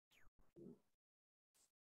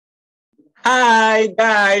Hi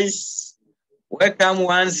guys, welcome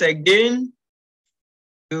once again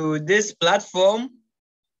to this platform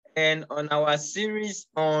and on our series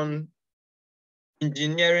on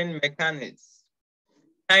engineering mechanics.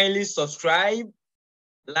 Kindly subscribe,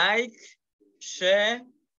 like, share,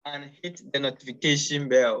 and hit the notification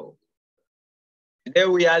bell. Today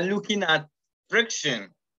we are looking at friction,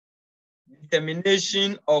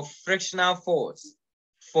 determination of frictional force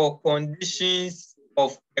for conditions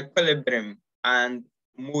of equilibrium and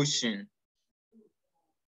motion.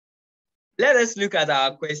 Let us look at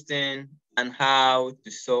our question and how to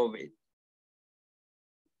solve it.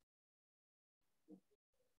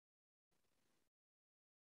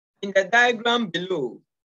 In the diagram below,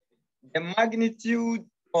 the magnitude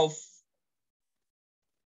of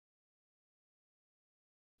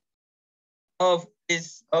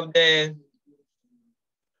the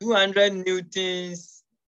 200 newtons,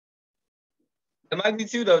 the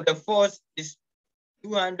magnitude of the force is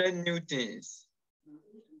 200 newtons,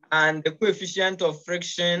 and the coefficient of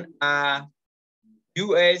friction are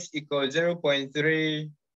US equals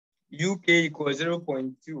 0.3, UK equals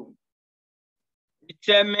 0.2.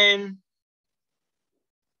 Determine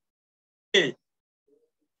A,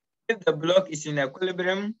 if the block is in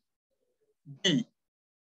equilibrium. B,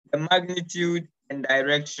 the magnitude and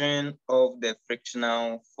direction of the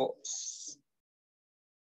frictional force.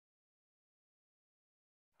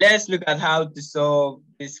 Let's look at how to solve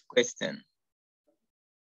this question.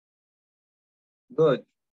 Good.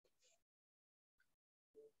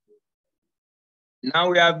 Now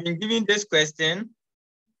we have been given this question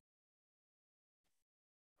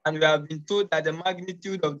and we have been told that the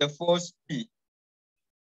magnitude of the force P,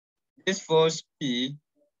 this force P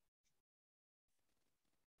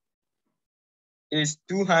is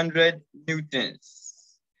 200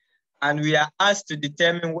 newtons. And we are asked to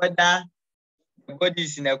determine whether the body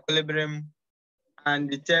is in equilibrium and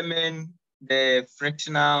determine the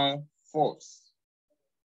frictional force.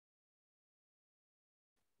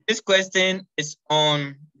 This question is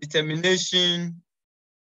on determination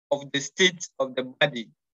of the state of the body,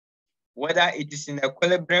 whether it is in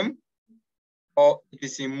equilibrium or it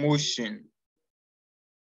is in motion.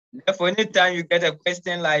 Therefore, anytime you get a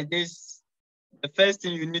question like this, the first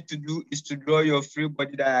thing you need to do is to draw your free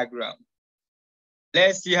body diagram.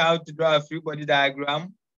 Let's see how to draw a free body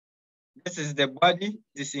diagram. This is the body,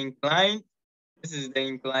 it is inclined. This is the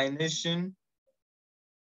inclination.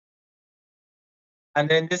 And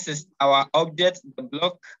then this is our object, the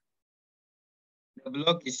block. The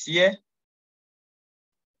block is here.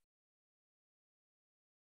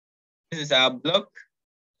 This is our block.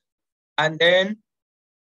 And then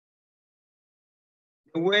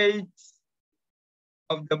the weight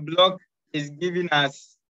of the block is giving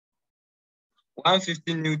us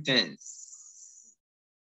 150 newtons.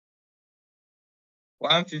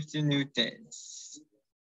 150 newtons.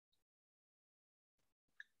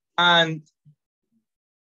 And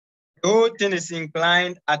the whole thing is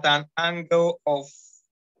inclined at an angle of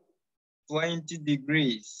 20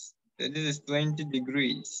 degrees. So this is 20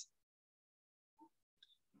 degrees.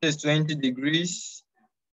 This is 20 degrees.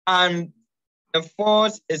 And the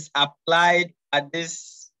force is applied at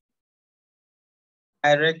this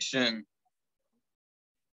direction.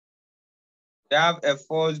 We have a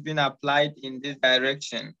force being applied in this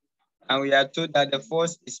direction. And we are told that the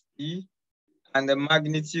force is P and the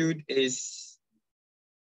magnitude is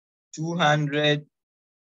 200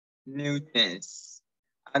 newtons.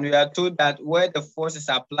 And we are told that where the force is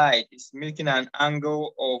applied is making an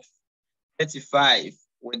angle of 35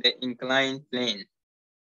 with the inclined plane.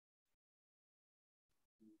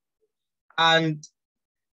 And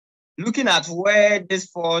looking at where this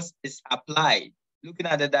force is applied, looking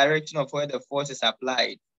at the direction of where the force is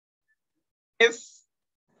applied, if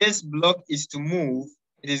this block is to move,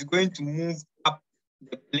 it is going to move up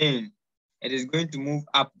the plane. It is going to move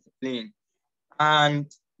up the plane. And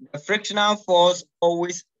the frictional force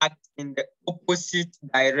always acts in the opposite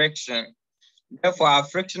direction. Therefore, our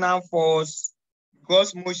frictional force,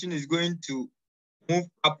 because motion is going to move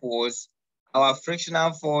upwards, our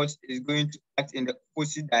frictional force is going to act in the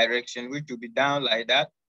opposite direction, which will be down like that,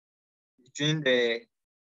 between the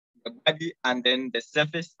body and then the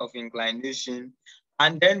surface of inclination.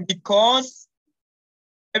 And then because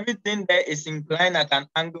everything there is inclined at an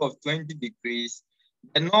angle of 20 degrees,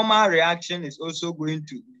 the normal reaction is also going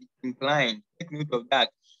to be inclined. Take note of that.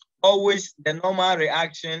 Always the normal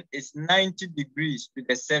reaction is 90 degrees to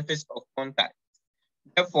the surface of contact.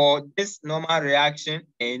 Therefore, this normal reaction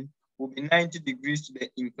N will be 90 degrees to the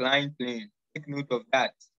inclined plane. Take note of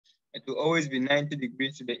that. It will always be 90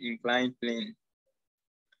 degrees to the inclined plane.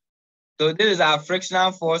 So this is our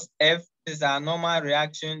frictional force F This is our normal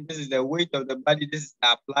reaction. This is the weight of the body. This is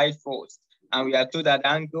the applied force. And we are told that the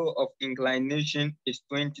angle of inclination is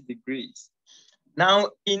 20 degrees.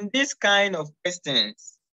 Now, in this kind of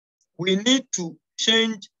questions, we need to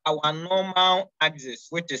change our normal axis,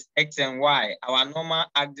 which is X and Y. Our normal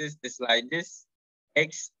axis is like this,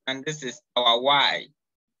 X, and this is our Y.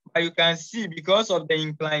 But you can see, because of the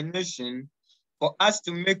inclination, for us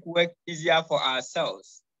to make work easier for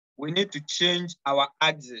ourselves, we need to change our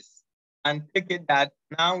axis and take it that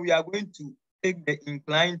now we are going to take the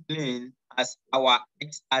inclined plane as our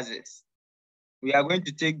x-axis. We are going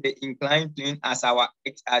to take the inclined plane as our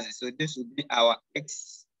x-axis. So this will be our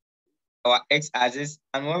x-axis.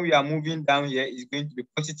 And when we are moving down here, it's going to be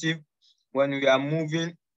positive. When we are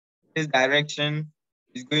moving this direction,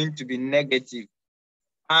 it's going to be negative.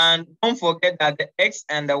 And don't forget that the x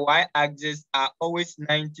and the y axis are always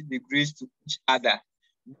 90 degrees to each other.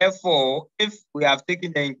 Therefore, if we have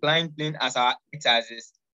taken the inclined plane as our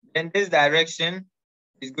x-axis, then this direction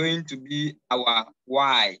is going to be our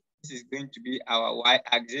y. This is going to be our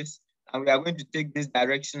y-axis. And we are going to take this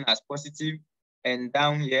direction as positive and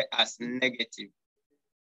down here as negative.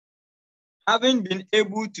 Having been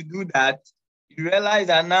able to do that, you realize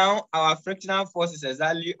that now our frictional force is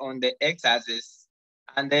exactly on the x-axis.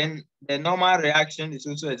 And then the normal reaction is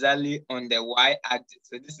also exactly on the y-axis.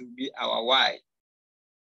 So this will be our y.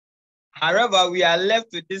 However, we are left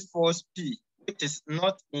with this force P, which is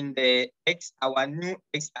not in the x, our new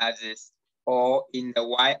x-axis, or in the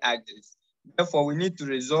y-axis. Therefore, we need to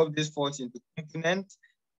resolve this force into components.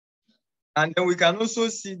 And then we can also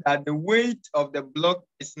see that the weight of the block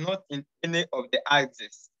is not in any of the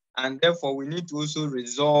axes. And therefore, we need to also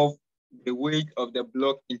resolve the weight of the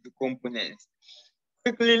block into components.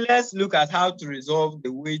 Quickly, let's look at how to resolve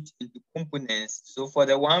the weight into components. So for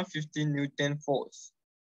the 150 Newton force,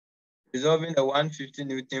 resolving the 150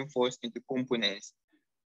 Newton force into components.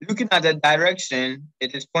 Looking at the direction,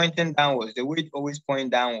 it is pointing downwards. The weight always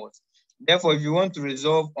points downwards. Therefore, if you want to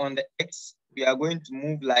resolve on the x, we are going to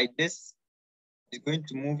move like this. It's going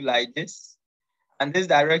to move like this. And this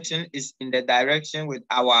direction is in the direction with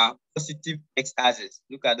our positive x-axis.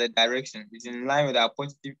 Look at the direction. It's in line with our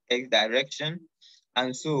positive x direction.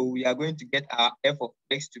 And so we are going to get our f of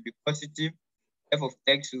x to be positive. F of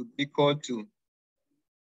x will be equal to.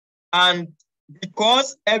 And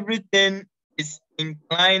because everything is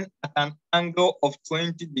inclined at an angle of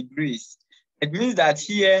 20 degrees, it means that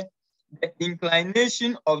here, the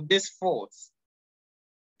inclination of this force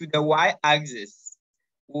to the y-axis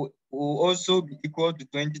will also be equal to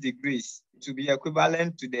 20 degrees. To be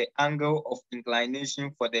equivalent to the angle of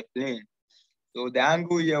inclination for the plane. So the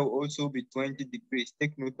angle here will also be 20 degrees.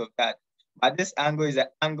 Take note of that. But this angle is the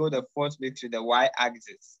angle the force makes with the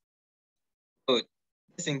y-axis. So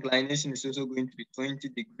this inclination is also going to be 20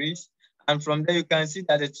 degrees. And from there, you can see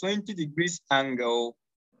that the 20 degrees angle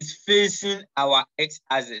is facing our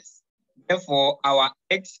x-axis. Therefore, our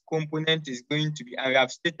x component is going to be, and we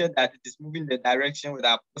have stated that it is moving the direction with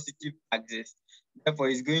our positive axis. Therefore,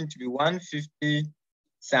 it's going to be 150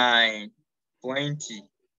 sine 20.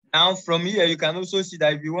 Now, from here, you can also see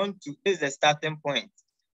that if you want to, this is the starting point,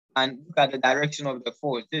 and look at the direction of the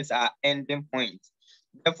force. This is our ending point.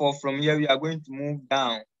 Therefore, from here, we are going to move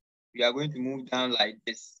down. We are going to move down like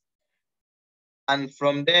this. And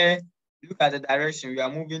from there, look at the direction. We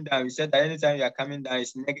are moving down. We said that anytime you are coming down,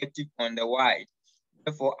 it's negative on the y.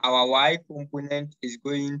 Therefore, our y component is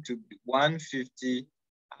going to be 150.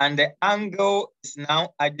 And the angle is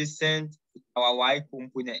now adjacent to our y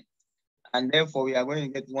component. And therefore, we are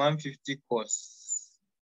going to get 150 cos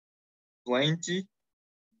 20.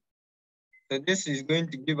 So this is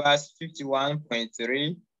going to give us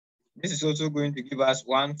 51.3. This is also going to give us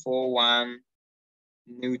 141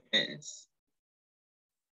 newtons.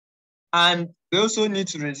 And we also need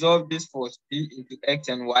to resolve this force P into x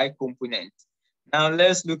and y components. Now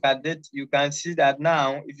let's look at it. You can see that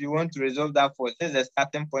now, if you want to resolve that force, this is the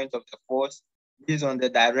starting point of the force. This is on the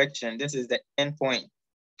direction. This is the end point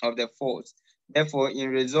of the force. Therefore, in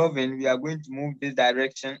resolving, we are going to move this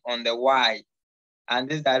direction on the y. And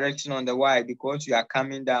this direction on the y, because you are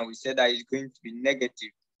coming down, we said that it's going to be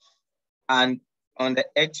negative. And on the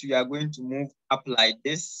x, we are going to move up like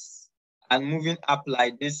this. And moving up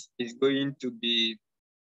like this is going to be,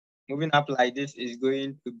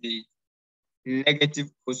 negative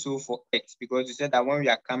also for x, because we said that when we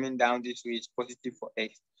are coming down this way, it's positive for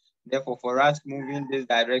x. Therefore, for us, moving this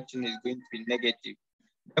direction is going to be negative.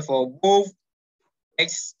 Therefore, both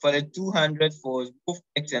x for the 200 force, both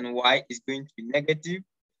x and y is going to be negative.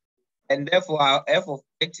 And therefore, our f of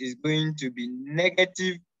x is going to be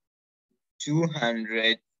negative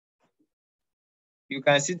 200 you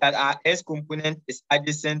can see that our S component is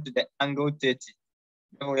adjacent to the angle 30.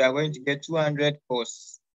 Therefore, we are going to get 200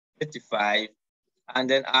 cos 35. And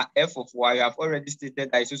then our f of y, you have already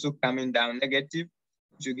stated that it's also coming down negative,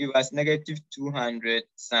 which will give us negative 200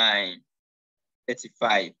 sine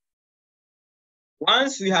 35.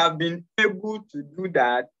 Once we have been able to do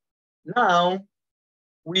that, now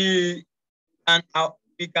we can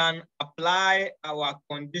apply our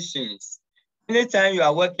conditions. Anytime you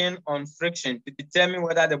are working on friction to determine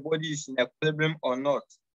whether the body is in equilibrium or not,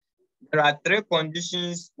 there are three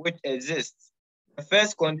conditions which exist. The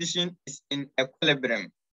first condition is in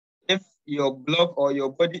equilibrium. If your block or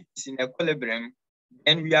your body is in equilibrium,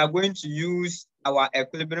 then we are going to use our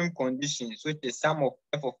equilibrium conditions, which is sum of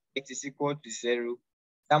f of x is equal to 0,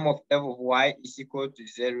 sum of f of y is equal to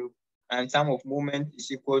 0, and sum of moment is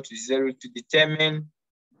equal to 0 to determine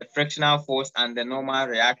the frictional force and the normal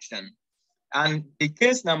reaction. And the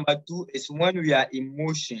case number 2 is when we are in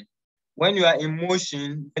motion. When you are in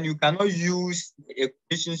motion, then you cannot use the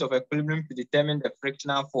equations of equilibrium to determine the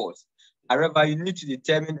frictional force. However, you need to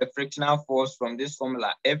determine the frictional force from this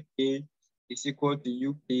formula, Fa is equal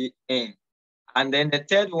to UKN. And then the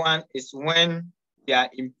third one is when you are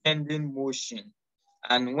in pending motion.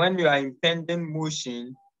 And when you are in pending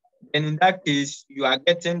motion, then in that case, you are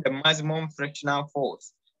getting the maximum frictional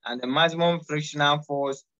force. And the maximum frictional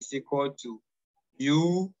force is equal to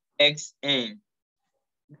UXN.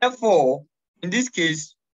 Therefore, in this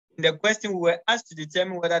case, in the question, we were asked to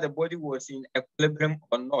determine whether the body was in equilibrium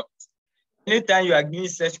or not. Anytime you are given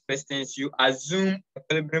such questions, you assume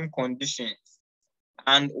equilibrium conditions.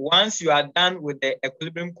 And once you are done with the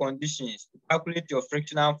equilibrium conditions, you calculate your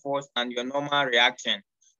frictional force and your normal reaction.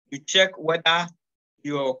 You check whether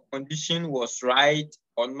your condition was right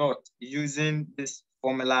or not using this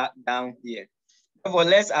formula down here. Therefore,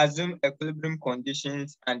 let's assume equilibrium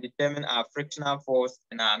conditions and determine our frictional force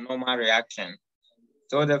and our normal reaction.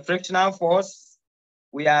 So the frictional force,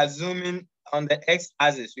 we are assuming on the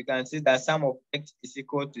x-axis, we can see that sum of x is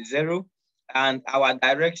equal to 0, and our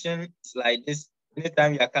direction is like this.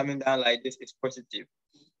 Anytime you are coming down like this, it's positive.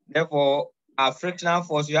 Therefore, our frictional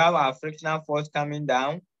force, you have our frictional force coming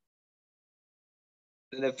down.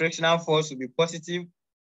 So the frictional force will be positive,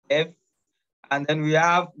 F. And then we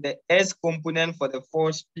have the S component for the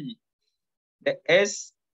force P. The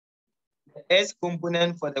S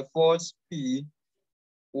component for the force P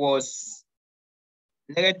was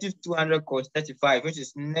negative 200 cos 35, which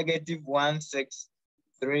is negative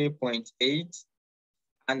 163.8.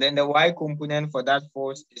 And then the Y component for that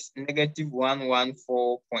force is negative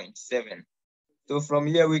 114.7. So from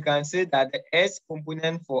here, we can say that the S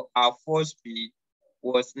component for our force P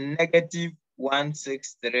was negative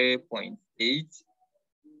 163.8.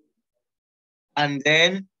 And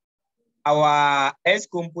then our S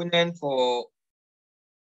component for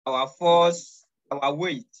our force, our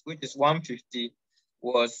weight, which is 150,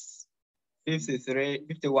 was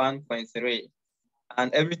 51.3.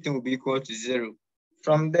 And everything will be equal to 0.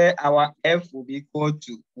 From there, our F will be equal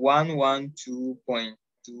to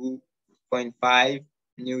 112.2.5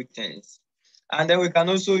 newtons. And then we can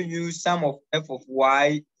also use sum of F of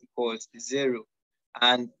Y equals 0.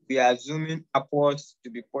 And we are zooming upwards to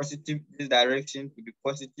be positive, this direction to be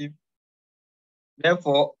positive.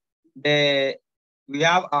 Therefore, we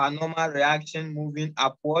have our normal reaction moving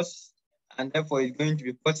upwards, and therefore it's going to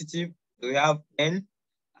be positive. So we have N,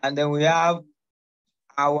 and then we have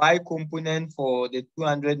our Y component for the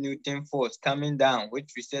 200 Newton force coming down,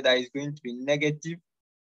 which we said that is going to be negative.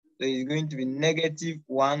 So it's going to be negative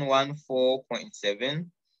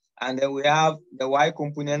 114.7. And then we have the Y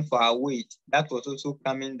component for our weight. That was also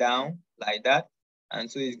coming down like that.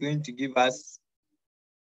 And so it's going to give us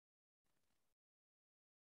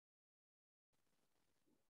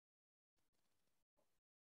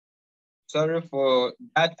sorry for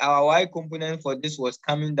that, our Y component for this was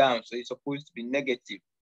coming down. So it's supposed to be negative.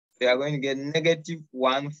 So we are going to get negative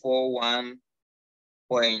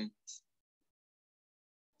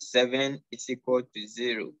 141.7 is equal to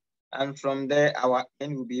 0. And from there, our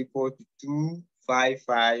N will be equal to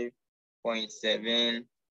 255.7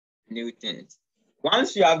 newtons.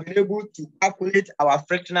 Once you have been able to calculate our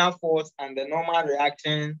frictional force and the normal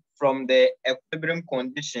reaction from the equilibrium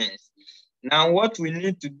conditions, now what we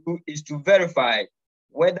need to do is to verify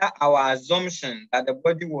whether our assumption that the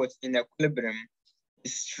body was in equilibrium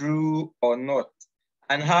is true or not.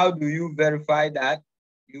 And how do you verify that?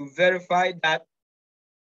 You verify that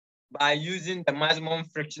by using the maximum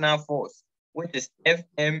frictional force, which is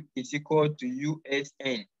Fm is equal to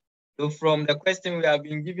USN. So from the question, we have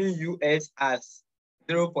been given US as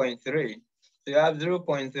 0.3. So you have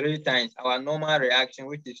 0.3 times our normal reaction,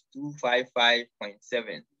 which is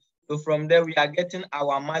 255.7. So from there, we are getting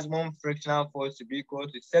our maximum frictional force to be equal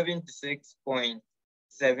to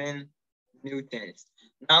 76.7 newtons.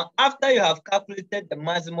 Now, after you have calculated the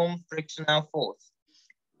maximum frictional force,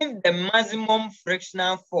 if the maximum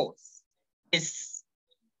frictional force is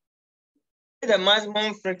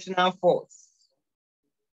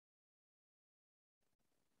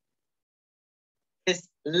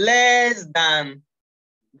less than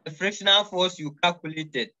the frictional force you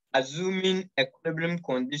calculated, assuming equilibrium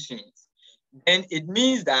conditions, then it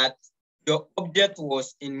means that your object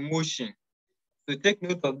was in motion. So take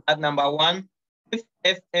note of that. Number one, if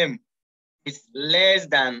Fm is less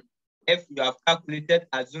than F you have calculated,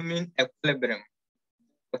 assuming equilibrium,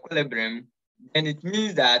 then it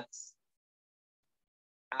means that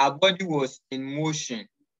our body was in motion.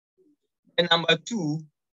 And number two,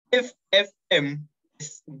 if Fm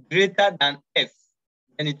is greater than F,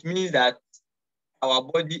 then it means that our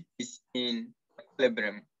body is in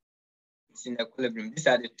equilibrium. It's in equilibrium. These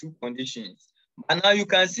are the two conditions. And now you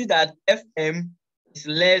can see that Fm is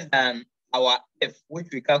less than our F, which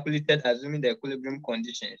we calculated assuming the equilibrium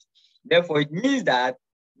conditions. Therefore, it means that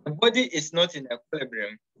the body is not in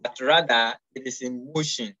equilibrium, but rather it is in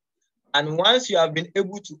motion. And once you have been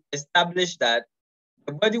able to establish that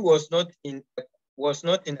the body was not in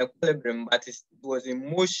equilibrium, but it was in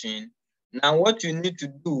motion, now what you need to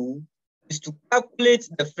do is to calculate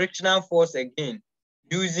the frictional force again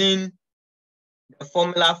using the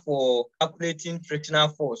formula for calculating frictional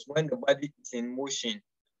force when the body is in motion.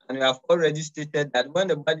 And we have already stated that when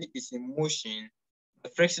the body is in motion, the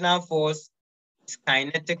frictional force is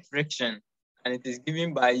kinetic friction, and it is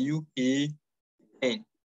given by UK10.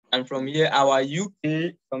 And from here, our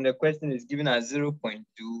UK from the question is given as 0.2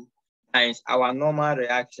 times our normal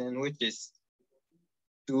reaction, which is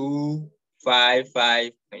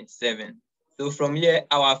 255.7. So from here,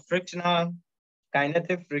 our frictional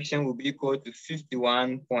kinetic friction will be equal to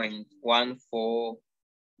 51.14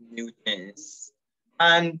 newtons.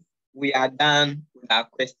 And we are done with our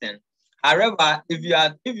question. However, if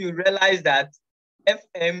you realize that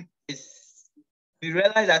Fm is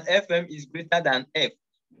greater than F,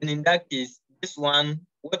 then in that case, this one,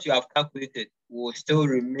 what you have calculated, will still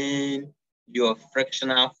remain your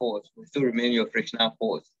frictional force.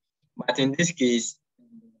 But in this case,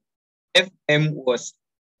 Fm was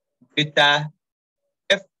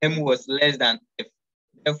less than F.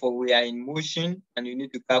 Therefore, we are in motion, and you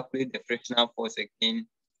need to calculate the frictional force again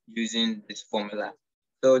using this formula.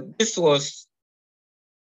 So this was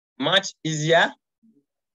much easier.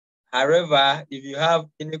 However, if you have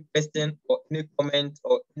any question or any comment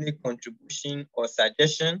or any contribution or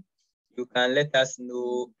suggestion, you can let us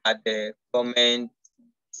know at the comment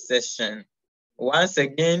section. Once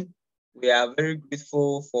again, we are very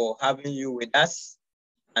grateful for having you with us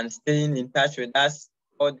and staying in touch with us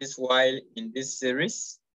all this while in this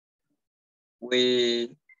series.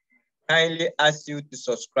 We kindly ask you to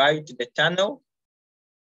subscribe to the channel,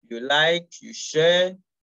 you like, you share,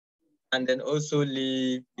 and then also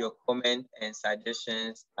leave your comment and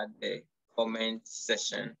suggestions at the comment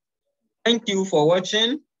section. Thank you for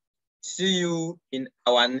watching. See you in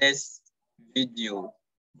our next video.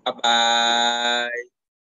 Bye-bye.